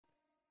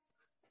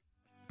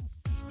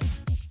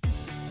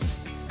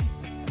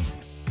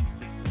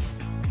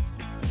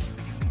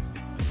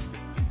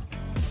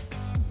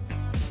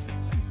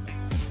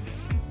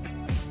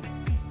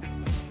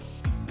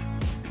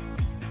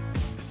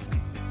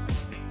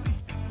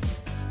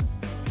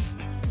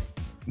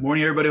Good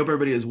morning, everybody. Hope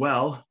everybody is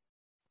well.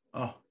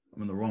 Oh,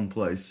 I'm in the wrong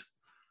place.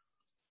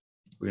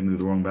 We're going to do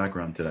the wrong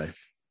background today.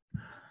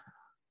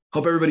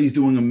 Hope everybody's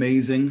doing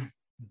amazing.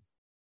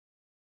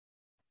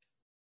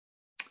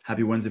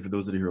 Happy Wednesday for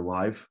those that are here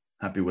live.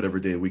 Happy whatever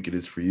day of the week it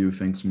is for you.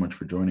 Thanks so much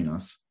for joining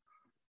us.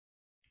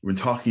 We've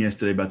been talking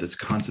yesterday about this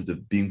concept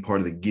of being part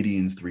of the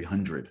Gideon's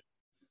 300.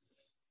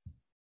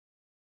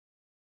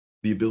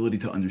 The ability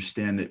to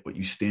understand that what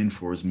you stand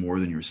for is more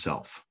than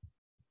yourself.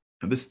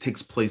 Now, this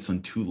takes place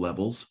on two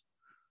levels.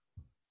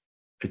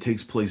 It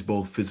takes place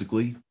both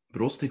physically,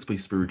 but also takes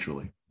place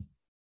spiritually.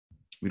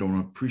 We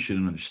don't appreciate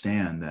and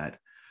understand that.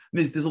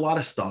 There's a lot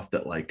of stuff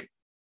that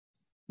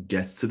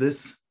gets to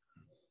this.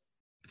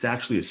 It's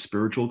actually a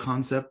spiritual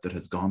concept that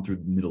has gone through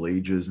the Middle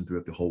Ages and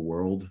throughout the whole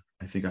world.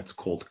 I think that's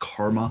called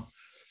karma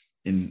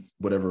in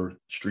whatever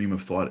stream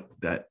of thought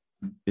that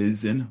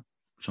is in,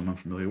 which I'm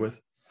unfamiliar with.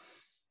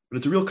 But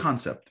it's a real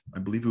concept. I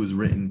believe it was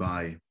written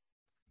by an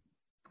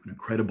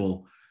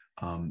incredible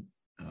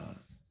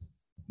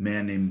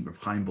man named Rav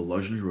Chaim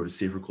Volozhin, who wrote a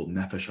sefer called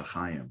Nefesh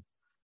HaChaim.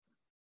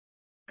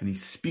 And he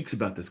speaks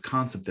about this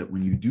concept that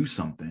when you do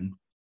something,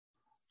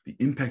 the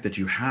impact that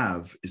you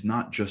have is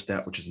not just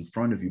that which is in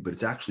front of you, but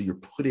it's actually you're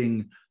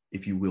putting,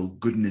 if you will,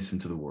 goodness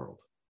into the world.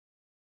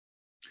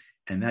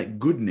 And that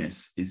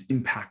goodness is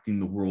impacting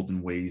the world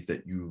in ways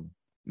that you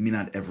may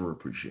not ever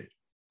appreciate.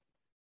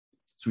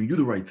 So when you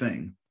do the right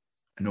thing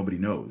and nobody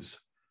knows,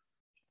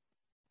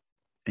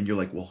 and you're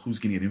like, well, who's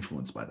going to get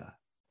influenced by that?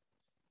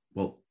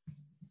 Well,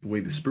 the way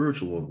the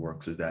spiritual world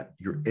works is that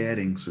you're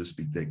adding, so to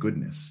speak, that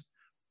goodness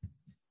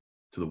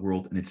to the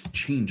world, and it's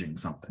changing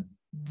something.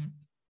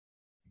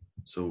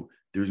 So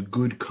there's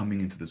good coming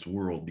into this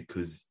world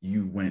because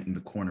you went in the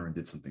corner and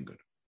did something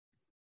good.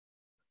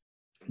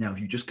 Now,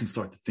 if you just can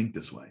start to think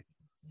this way,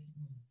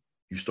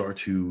 you start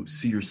to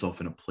see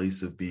yourself in a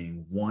place of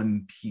being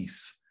one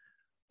piece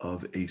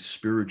of a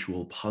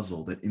spiritual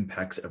puzzle that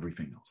impacts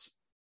everything else.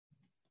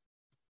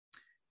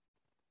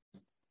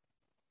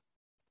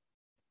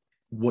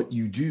 What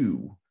you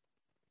do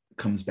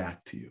comes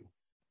back to you.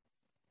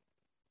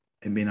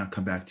 It may not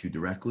come back to you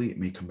directly. It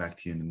may come back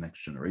to you in the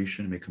next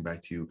generation. It may come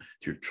back to you,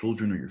 to your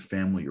children or your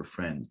family, your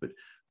friends. But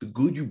the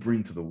good you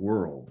bring to the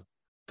world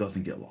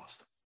doesn't get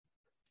lost.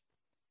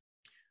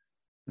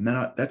 And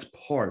that's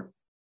part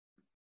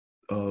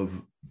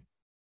of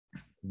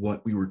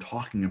what we were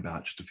talking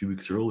about just a few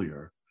weeks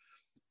earlier,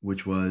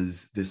 which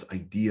was this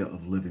idea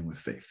of living with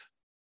faith.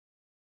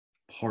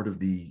 Part of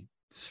the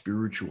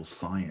spiritual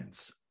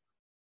science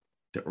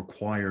that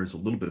requires a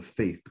little bit of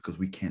faith because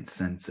we can't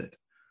sense it.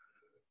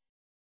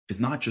 It's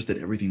not just that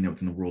everything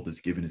that's in the world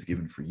is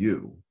given for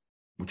you,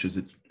 which is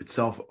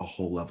itself a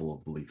whole level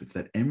of belief. It's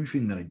that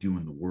everything that I do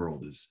in the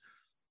world is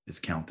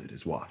counted,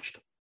 is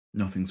watched.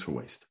 Nothing's for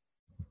waste.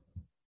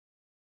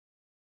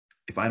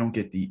 If I don't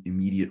get the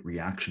immediate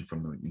reaction from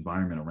the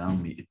environment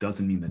around me, it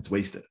doesn't mean that it's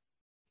wasted.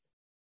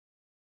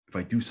 If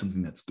I do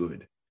something that's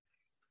good,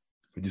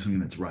 if I do something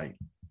that's right,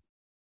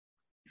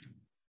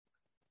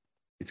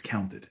 it's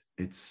counted.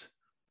 It's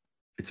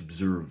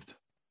observed,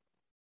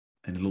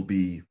 and it'll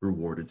be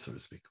rewarded, so to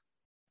speak.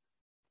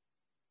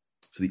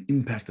 So the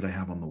impact that I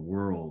have on the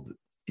world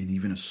in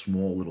even a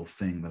small little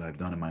thing that I've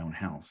done in my own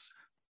house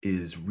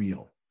is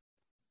real.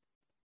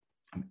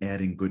 I'm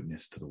adding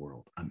goodness to the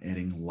world. I'm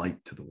adding light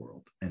to the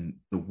world, and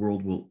the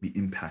world will be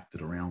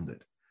impacted around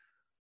it.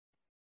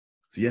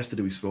 So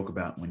yesterday we spoke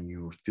about when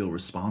you feel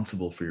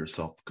responsible for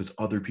yourself because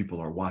other people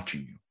are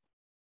watching you.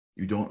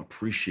 You don't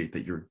appreciate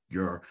that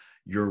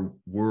your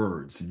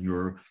words and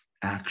your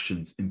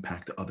actions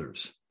impact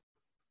others.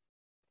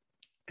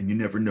 And you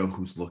never know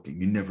who's looking.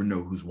 You never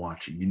know who's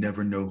watching. You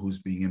never know who's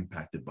being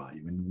impacted by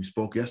you. And we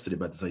spoke yesterday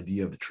about this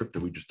idea of the trip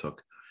that we just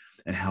took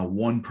and how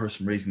one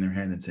person raising their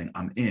hand and saying,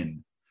 I'm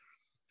in,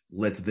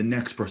 led to the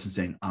next person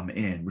saying, I'm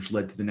in, which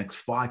led to the next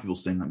 5 people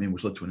saying, I'm in,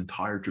 which led to an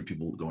entire trip of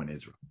people going to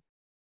Israel.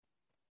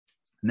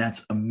 And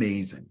that's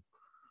amazing.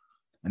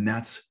 And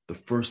that's the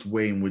first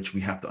way in which we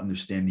have to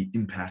understand the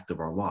impact of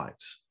our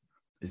lives,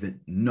 is that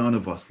none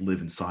of us live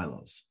in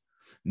silos.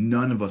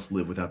 None of us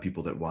live without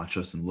people that watch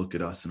us and look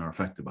at us and are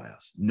affected by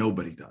us.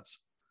 Nobody does.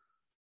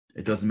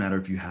 It doesn't matter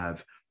if you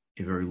have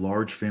a very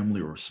large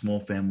family or a small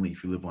family,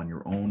 if you live on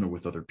your own or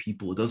with other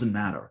people, it doesn't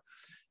matter.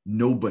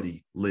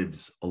 Nobody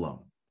lives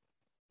alone.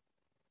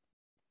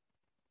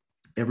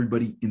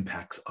 Everybody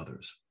impacts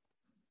others.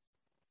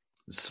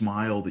 The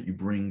smile that you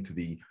bring to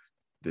the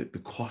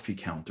coffee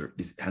counter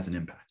has an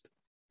impact.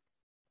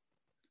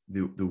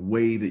 The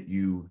way that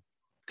you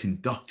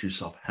conduct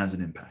yourself has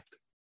an impact.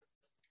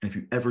 And if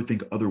you ever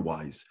think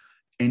otherwise,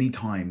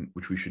 anytime,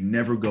 which we should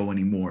never go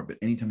anymore, but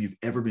anytime you've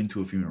ever been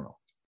to a funeral,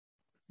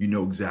 you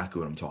know exactly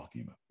what I'm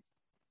talking about.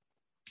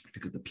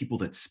 Because the people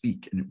that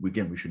speak, and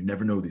again, we should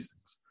never know these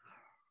things,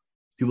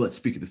 people that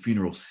speak at the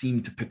funeral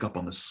seem to pick up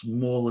on the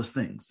smallest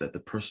things that the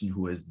person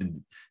who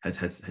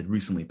had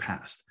recently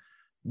passed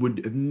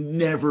would have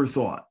never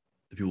thought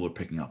that people are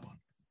picking up on.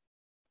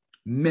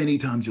 Many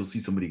times you'll see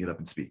somebody get up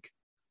and speak.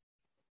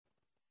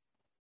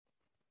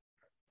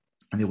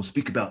 And they will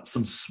speak about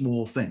some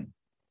small thing.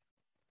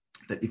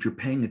 that if you're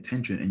paying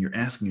attention and you're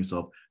asking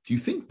yourself, do you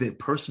think the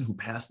person who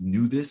passed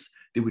knew this?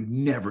 They would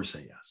never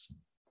say yes.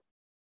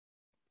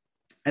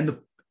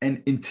 And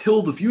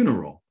until the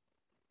funeral,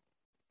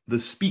 the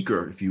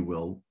speaker, if you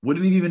will,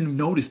 wouldn't have even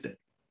noticed it.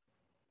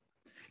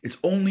 It's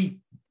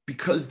only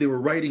because they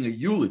were writing a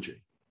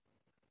eulogy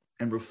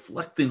and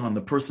reflecting on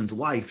the person's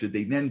life that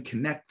they then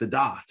connect the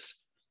dots.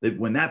 That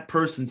when that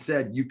person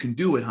said, "You can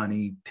do it,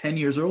 honey," 10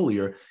 years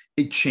earlier,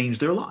 it changed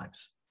their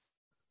lives.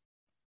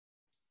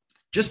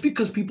 Just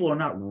because people are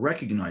not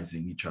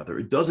recognizing each other,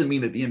 it doesn't mean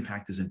that the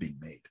impact isn't being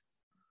made.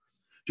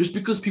 Just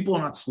because people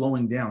are not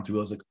slowing down to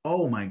realize, like,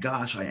 oh my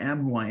gosh, I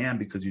am who I am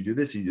because you do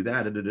this, you do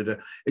that,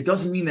 it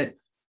doesn't mean that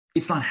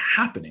it's not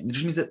happening. It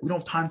just means that we don't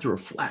have time to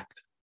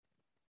reflect.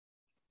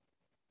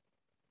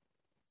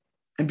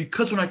 And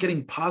because we're not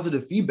getting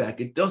positive feedback,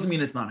 it doesn't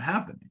mean it's not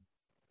happening.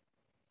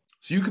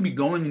 So you could be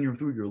going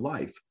through your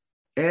life,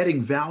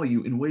 adding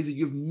value in ways that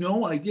you have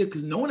no idea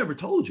because no one ever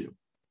told you.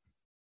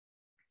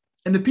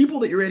 And the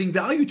people that you're adding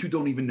value to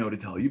don't even know to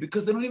tell you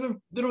because they don't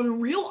even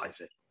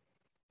realize it.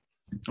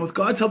 And with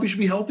God's help, you should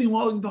be healthy and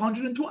well into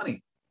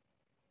 120.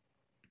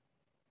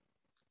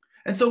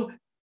 And so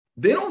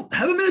they don't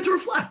have a minute to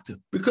reflect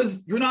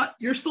because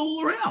you're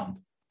still around.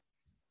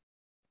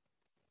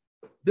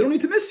 They don't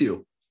need to miss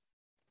you.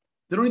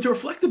 They don't need to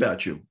reflect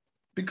about you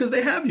because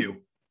they have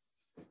you.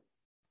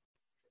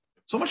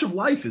 So much of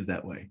life is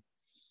that way.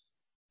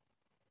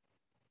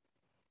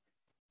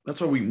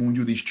 That's why when we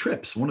do these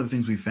trips, one of the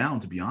things we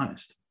found, to be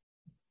honest,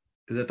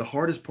 is that the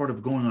hardest part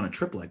of going on a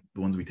trip like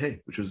the ones we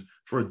take, which is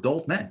for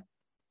adult men,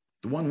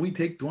 the one we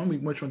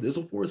went to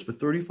Israel for is for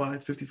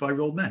 35,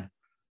 55-year-old men.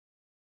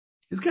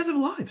 These guys have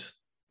lives.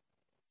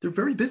 They're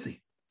very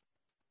busy.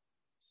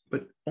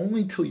 But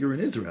only till you're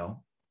in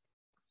Israel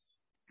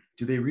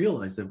do they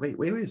realize that, wait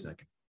a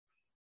second.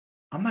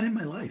 I'm not in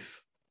my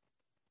life.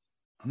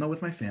 I'm not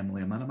with my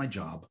family. I'm not at my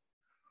job.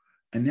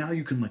 And now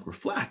you can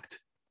reflect.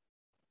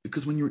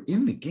 Because when you're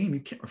in the game, you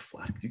can't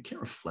reflect. You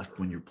can't reflect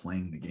when you're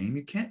playing the game.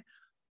 You can't,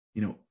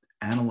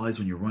 analyze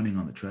when you're running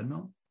on the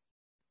treadmill.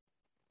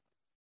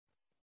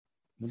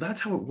 Well,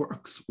 that's how it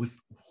works with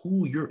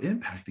who you're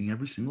impacting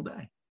every single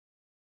day.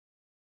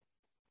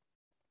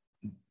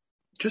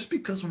 Just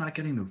because we're not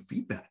getting the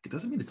feedback, it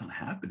doesn't mean it's not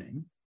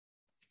happening.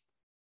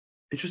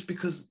 It just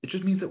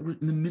means that we're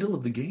in the middle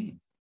of the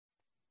game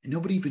and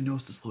nobody even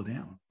knows to slow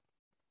down.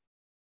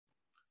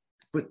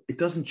 But it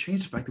doesn't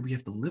change the fact that we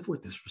have to live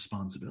with this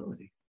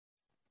responsibility.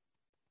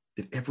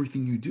 That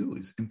everything you do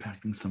is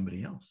impacting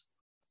somebody else.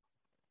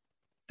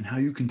 And how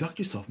you conduct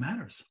yourself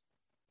matters.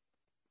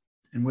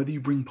 And whether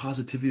you bring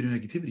positivity or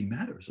negativity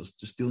matters. I was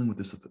just dealing with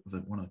this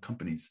with one of the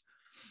companies.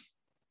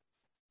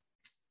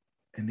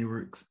 And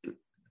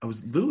I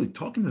was literally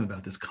talking to them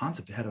about this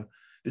concept. They had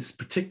this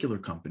particular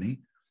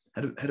company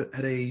had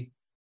a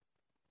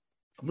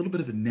little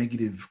bit of a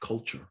negative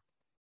culture.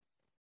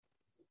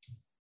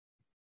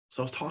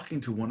 So I was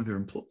talking to one of their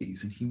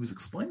employees and he was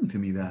explaining to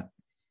me that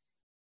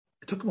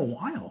it took him a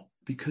while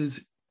because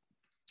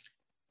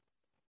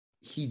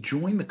he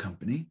joined the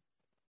company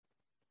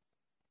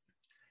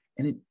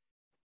and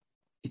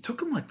it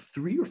took him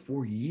 3 or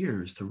 4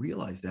 years to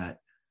realize that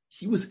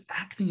he was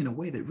acting in a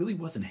way that really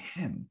wasn't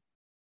him.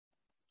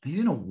 And he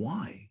didn't know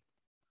why.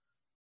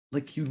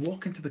 He would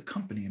walk into the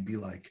company and be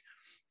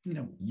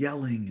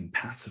yelling and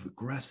passive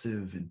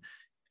aggressive.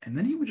 And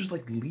then he would just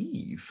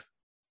leave.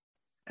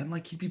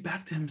 And he'd be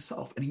back to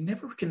himself. And he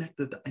never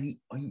connected that. And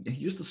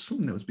he just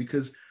assumed it was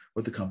because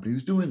what the company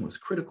was doing was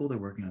critical. They're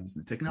working on this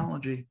new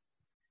technology.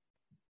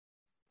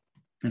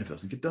 And if it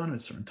doesn't get done at a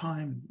certain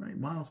time, right,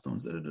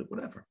 milestones,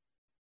 whatever.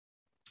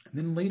 And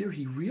then later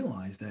he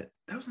realized that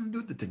was nothing to do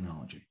with the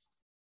technology.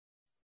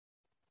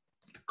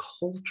 The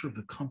culture of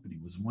the company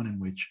was one in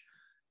which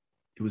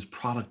it was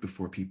product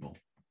before people.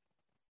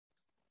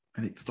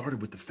 And it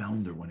started with the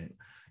founder when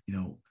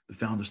the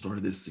founder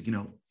started this,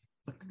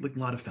 like a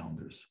lot of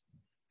founders.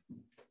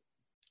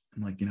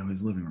 And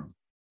his living room.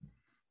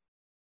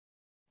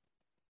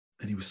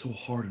 And he was so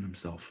hard on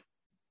himself.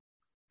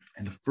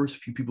 And the first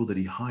few people that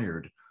he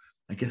hired,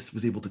 I guess,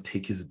 was able to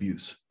take his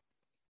abuse.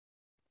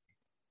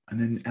 And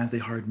then as they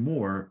hired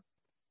more,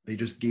 they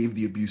just gave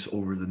the abuse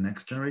over to the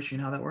next generation.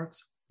 You know how that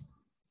works?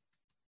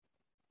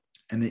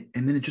 And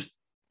then it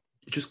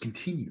just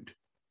continued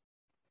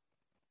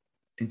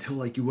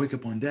until you wake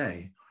up one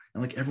day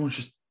and everyone's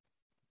just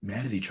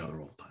mad at each other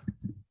all the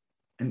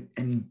time.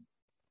 And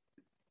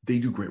they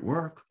do great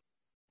work.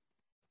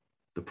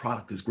 The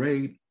product is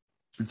great.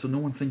 And so no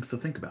one thinks to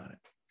think about it.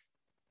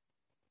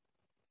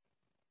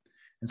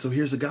 And so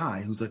here's a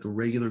guy who's a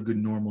regular, good,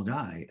 normal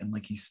guy. And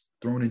he's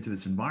thrown into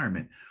this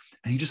environment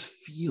and he just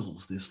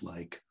feels this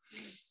I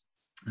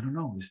don't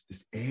know,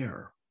 this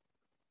air,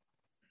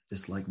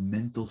 this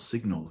mental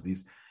signals,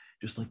 these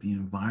just the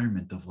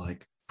environment of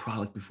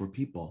product before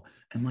people.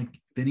 And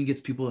then he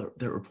gets people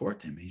that report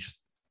to him. He's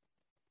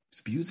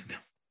abusing them.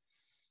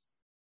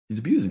 He's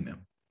abusing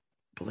them.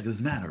 But it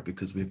doesn't matter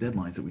because we have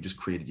deadlines that we just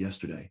created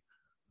yesterday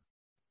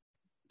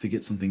to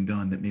get something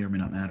done that may or may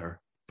not matter.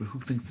 But who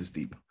thinks this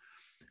deep?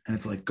 And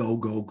it's like go,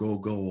 go, go,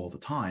 go all the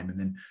time. And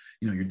then,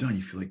 you're done.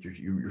 You feel like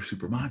you're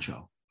super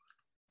macho.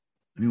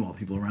 Meanwhile,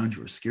 people around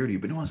you are scared of you,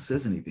 but no one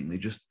says anything.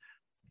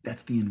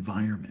 That's the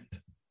environment.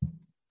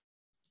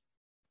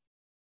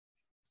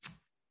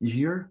 You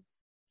hear?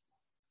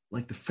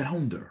 Like the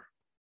founder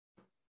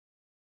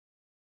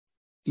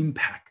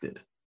impacted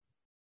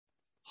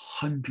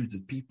hundreds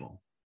of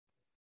people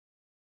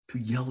to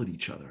yell at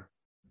each other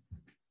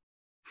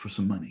for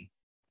some money.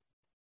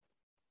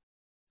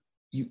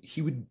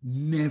 He would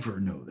never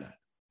know that.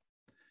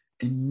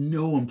 And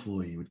no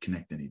employee would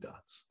connect any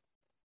dots.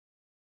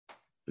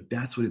 But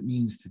that's what it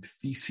means to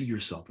see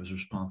yourself as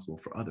responsible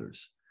for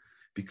others.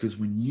 Because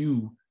when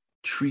you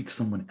treat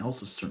someone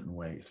else a certain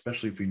way,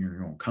 especially if you're in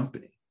your own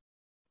company,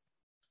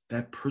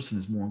 that person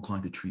is more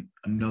inclined to treat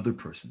another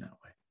person that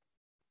way.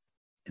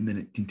 And then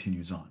it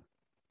continues on.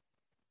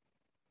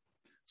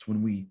 So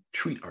when we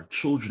treat our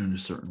children in a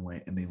certain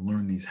way and they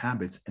learn these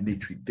habits and they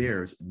treat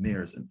theirs,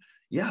 and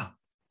yeah,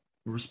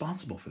 we're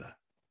responsible for that.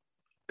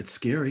 It's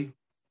scary.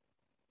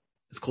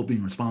 It's called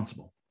being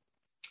responsible.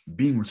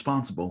 Being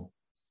responsible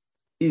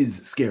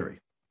is scary.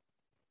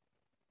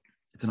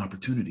 It's an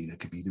opportunity that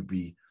could either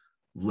be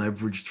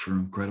leveraged for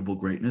incredible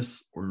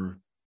greatness or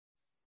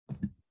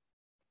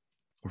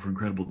for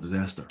incredible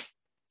disaster.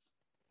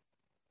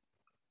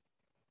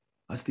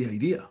 That's the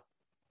idea.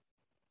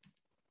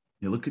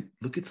 Look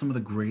at some of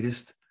the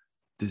greatest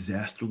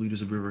disaster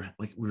leaders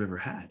we've ever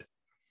had.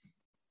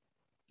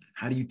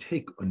 How do you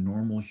take a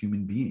normal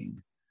human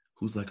being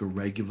who's like a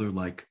regular,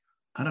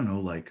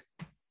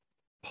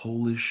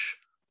 Polish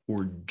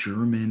or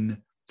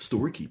German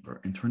storekeeper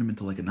and turn him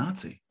into like a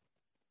Nazi?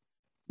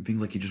 You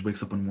think like he just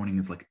wakes up one morning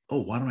and is like,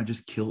 oh, why don't I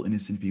just kill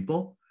innocent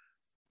people?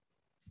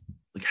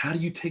 Like, how do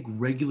you take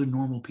regular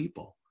normal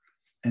people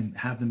and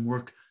have them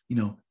work,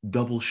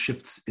 double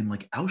shifts in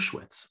like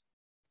Auschwitz?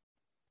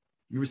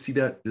 You ever see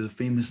that? There's a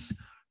famous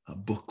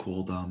book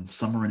called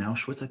Summer in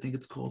Auschwitz, I think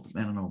it's called.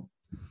 I don't know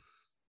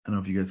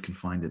if you guys can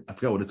find it. I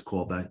forgot what it's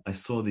called, but I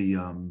saw the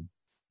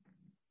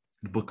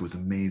book. It was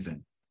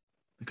amazing.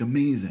 Like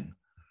amazing.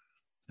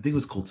 I think it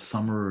was called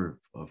Summer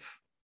of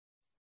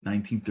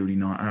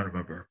 1939. I don't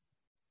remember.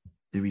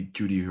 Maybe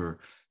Judy or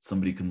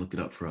somebody can look it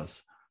up for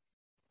us.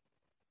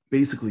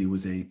 Basically,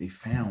 they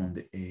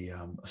found a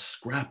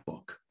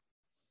scrapbook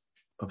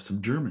of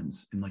some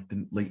Germans in like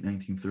the late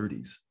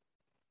 1930s.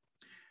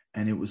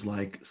 And it was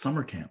like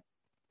summer camp.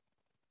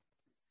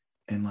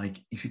 And like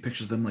you see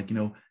pictures of them like,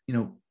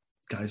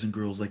 guys and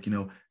girls like,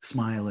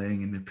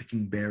 smiling and they're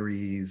picking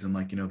berries. And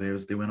like,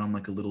 they went on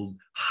like a little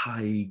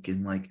hike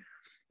and like,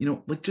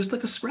 like just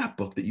like a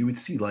scrapbook that you would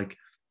see like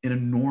in a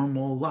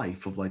normal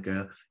life of like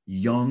a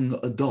young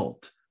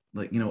adult,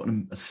 like,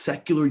 a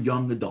secular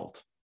young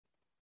adult.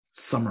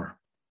 Summer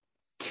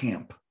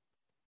camp,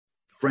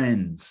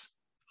 friends,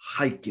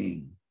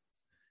 hiking,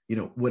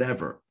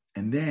 whatever.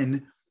 And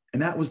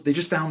they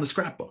just found the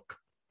scrapbook.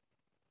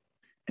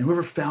 And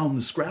whoever found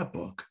the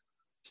scrapbook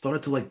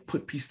started to like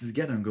put pieces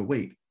together and go,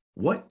 wait,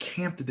 what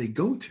camp did they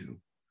go to?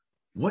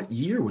 What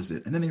year was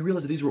it? And then they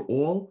realized that these were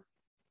all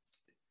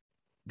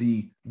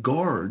the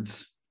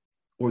guards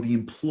or the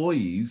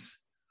employees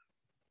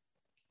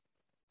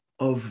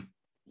of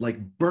like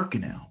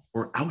Birkenau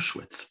or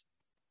Auschwitz.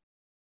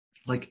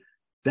 Like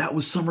that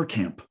was summer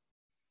camp.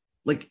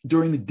 Like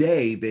during the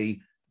day, they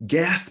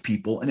gassed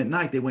people and at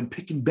night they went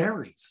picking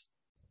berries.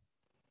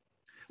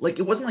 Like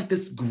it wasn't like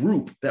this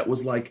group that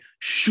was like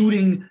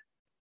shooting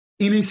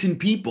innocent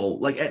people,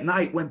 like at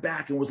night went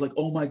back and was like,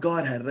 oh my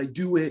God, how did I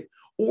do it?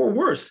 Or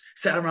worse,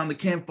 sat around the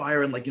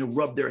campfire and like,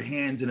 rubbed their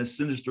hands in a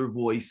sinister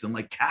voice and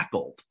like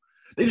cackled.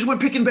 They just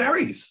went picking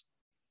berries.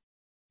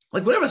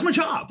 Like whatever, that's my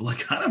job.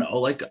 Like, I don't know,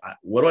 like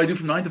what do I do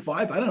from 9 to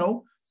 5? I don't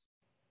know.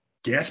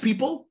 Gas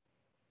people.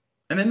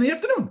 And then in the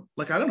afternoon,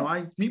 like, I don't know,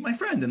 I meet my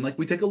friend and like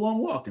we take a long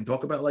walk and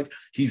talk about like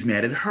he's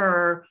mad at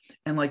her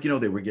and like,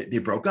 they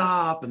broke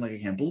up and like I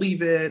can't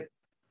believe it.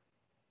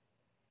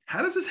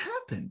 How does this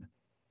happen?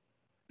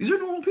 These are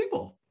normal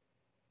people.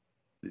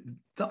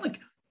 It's not like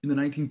in the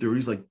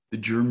 1930s, like the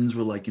Germans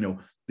were like,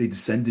 they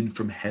descended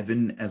from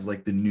heaven as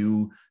like the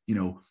new,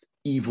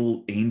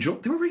 evil angel.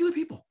 They were regular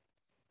people.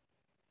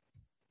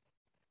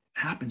 It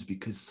happens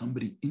because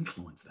somebody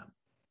influenced them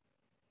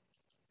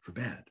for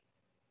bad.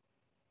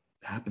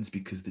 It happens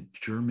because the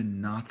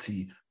German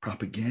Nazi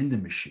propaganda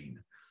machine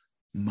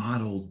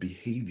modeled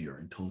behavior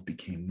until it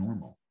became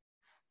normal.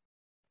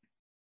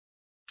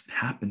 It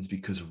happens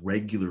because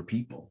regular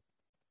people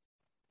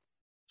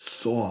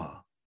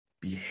saw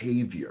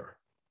behavior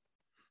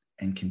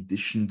and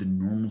conditioned the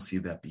normalcy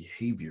of that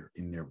behavior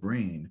in their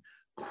brain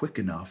quick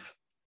enough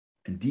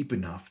and deep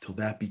enough till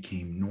that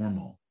became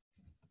normal.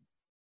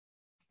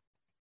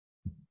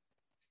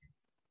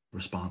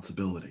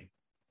 Responsibility.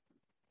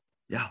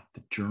 Yeah,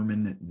 the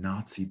German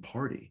Nazi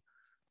party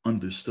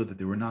understood that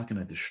they were not going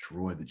to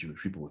destroy the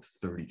Jewish people with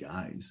 30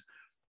 guys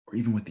or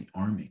even with the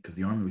army, because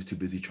the army was too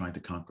busy trying to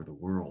conquer the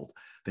world.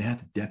 They had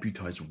to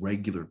deputize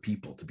regular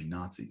people to be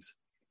Nazis.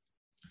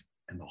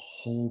 And the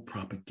whole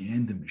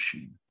propaganda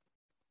machine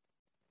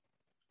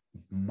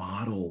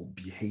modeled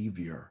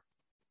behavior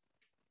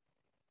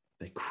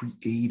that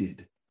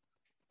created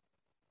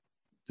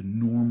the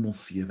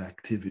normalcy of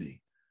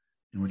activity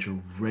in which a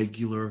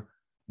regular,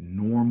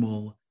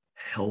 normal,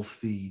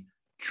 healthy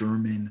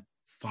German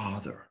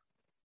father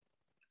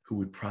who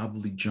would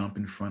probably jump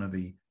in front of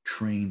a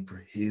train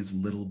for his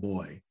little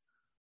boy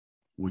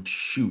would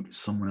shoot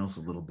someone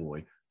else's little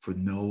boy for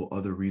no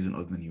other reason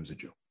other than he was a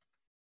Jew,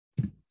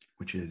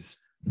 which is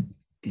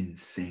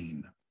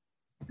insane,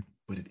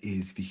 but it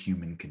is the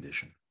human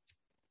condition.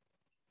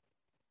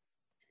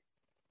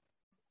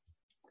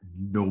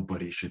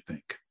 Nobody should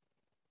think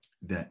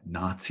that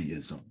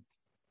Nazism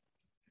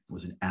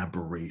was an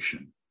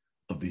aberration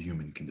of the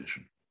human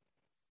condition.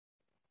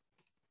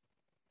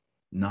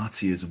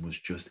 Nazism was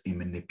just a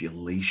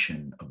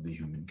manipulation of the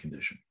human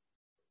condition.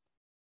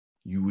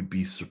 You would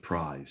be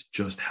surprised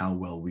just how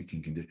well we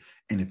can condition.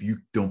 And if you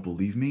don't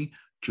believe me,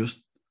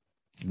 just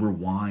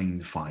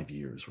rewind 5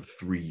 years or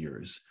 3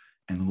 years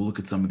and look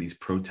at some of these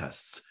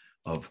protests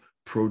of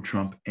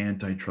pro-Trump,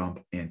 anti-Trump,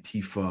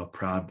 Antifa,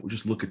 Proud.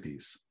 Just look at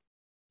these.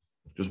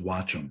 Just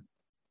watch them.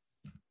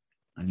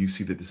 And you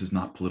see that this is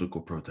not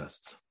political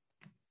protests.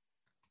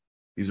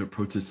 These are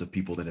protests of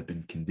people that have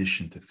been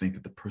conditioned to think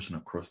that the person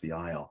across the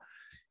aisle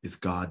is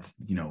God's,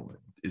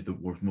 is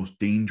the most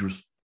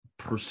dangerous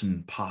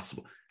person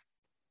possible.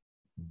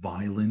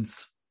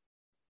 Violence,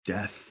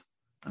 death.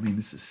 I mean,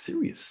 this is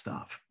serious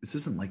stuff. This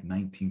isn't like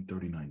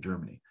 1939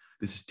 Germany.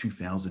 This is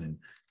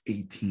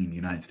 2018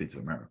 United States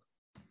of America.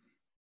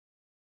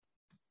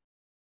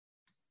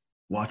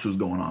 Watch what's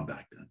going on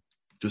back then.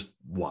 Just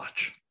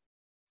watch.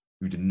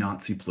 You did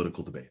not see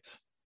political debates.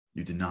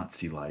 You did not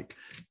see the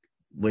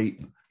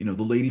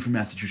lady from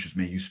Massachusetts,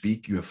 may you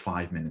speak? You have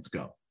 5 minutes,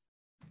 go.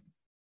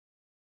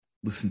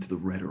 Listen to the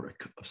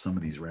rhetoric of some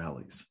of these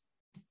rallies.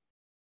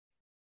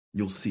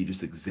 You'll see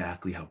just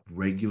exactly how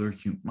regular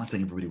I'm not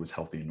saying everybody was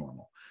healthy and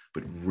normal,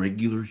 but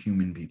regular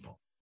human people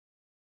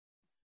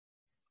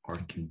are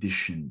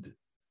conditioned,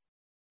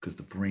 because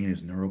the brain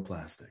is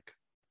neuroplastic,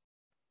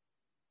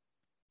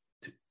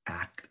 to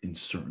act in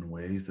certain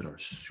ways that are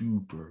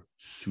super,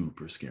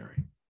 super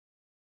scary,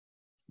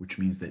 which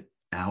means that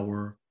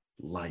our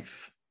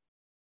life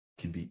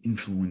can be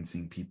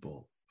influencing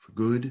people for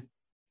good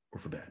or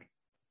for bad.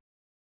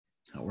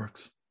 How it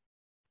works.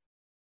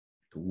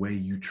 The way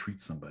you treat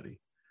somebody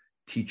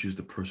teaches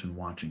the person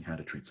watching how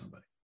to treat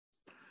somebody.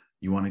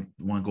 You want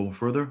to go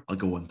further? I'll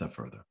go one step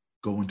further.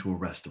 Go into a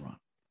restaurant.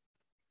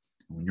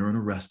 When you're in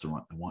a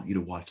restaurant, I want you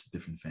to watch the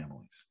different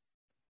families.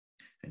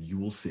 And you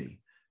will see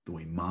the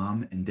way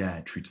mom and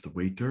dad treats the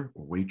waiter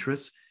or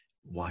waitress.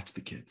 Watch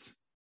the kids.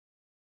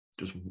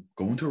 Just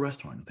go into a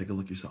restaurant and take a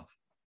look yourself.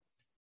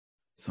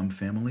 Some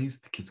families,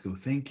 the kids go,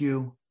 thank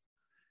you.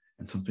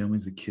 And some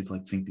families, the kids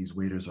think these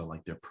waiters are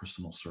like their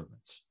personal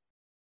servants.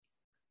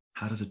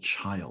 How does a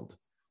child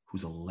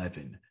who's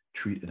 11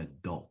 treat an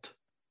adult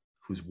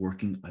who's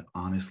working an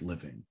honest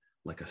living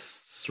like a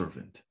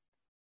servant?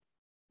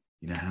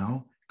 You know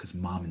how? Because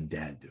mom and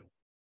dad do.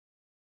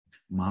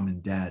 Mom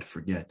and dad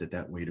forget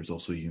that waiter's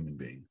also a human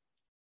being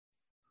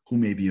who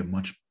may be a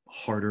much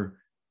harder,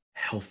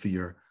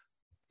 healthier,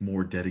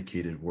 more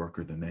dedicated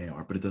worker than they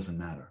are, but it doesn't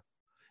matter.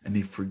 And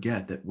they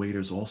forget that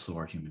waiters also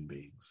are human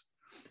beings.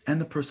 And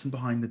the person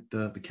behind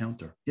the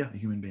counter, yeah, a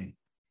human being.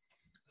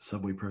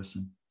 Subway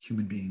person,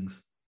 human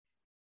beings.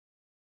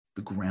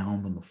 The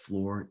ground on the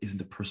floor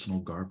isn't a personal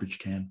garbage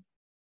can.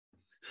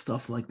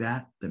 Stuff like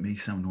that may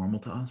sound normal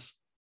to us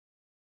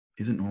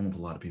isn't normal to a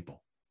lot of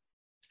people.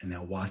 And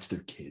now watch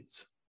their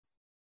kids.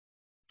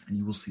 And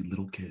you will see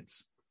little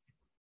kids.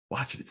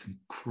 Watch it. It's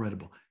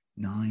incredible.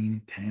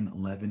 9, 10,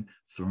 11,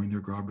 throwing their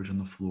garbage on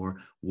the floor,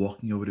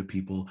 walking over to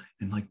people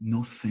and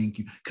no, thank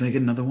you. Can I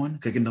get another one?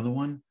 Can I get another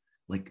one?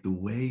 The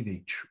way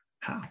they,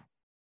 how?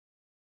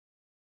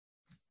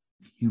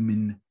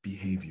 Human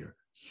behavior,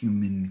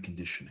 human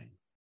conditioning.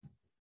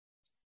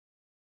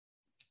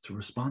 It's a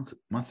response. I'm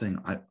not saying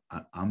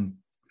I'm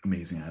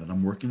amazing at it.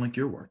 I'm working like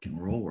you're working.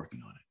 We're all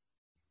working on it.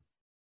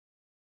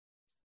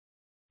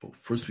 But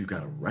first, we've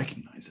got to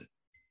recognize it.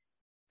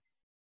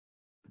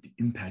 The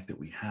impact that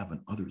we have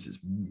on others is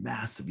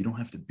massive. You don't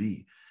have to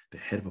be the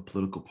head of a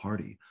political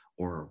party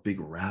or a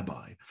big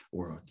rabbi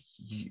or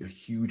a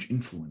huge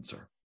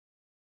influencer.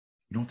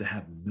 You don't have to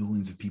have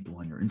millions of people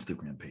on your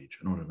Instagram page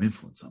in order to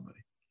influence somebody.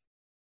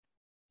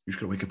 You just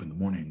got to wake up in the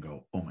morning and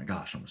go, oh my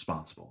gosh, I'm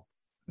responsible.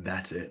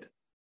 That's it.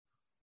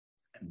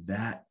 And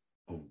that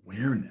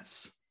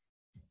awareness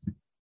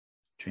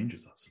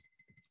changes us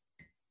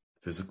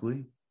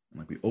physically,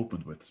 like we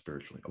opened with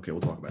spiritually. Okay,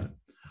 we'll talk about it.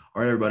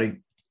 All right, everybody.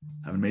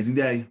 Have an amazing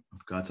day.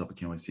 With God's help, I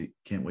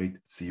can't wait to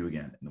see you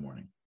again in the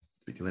morning.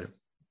 Speak to you later.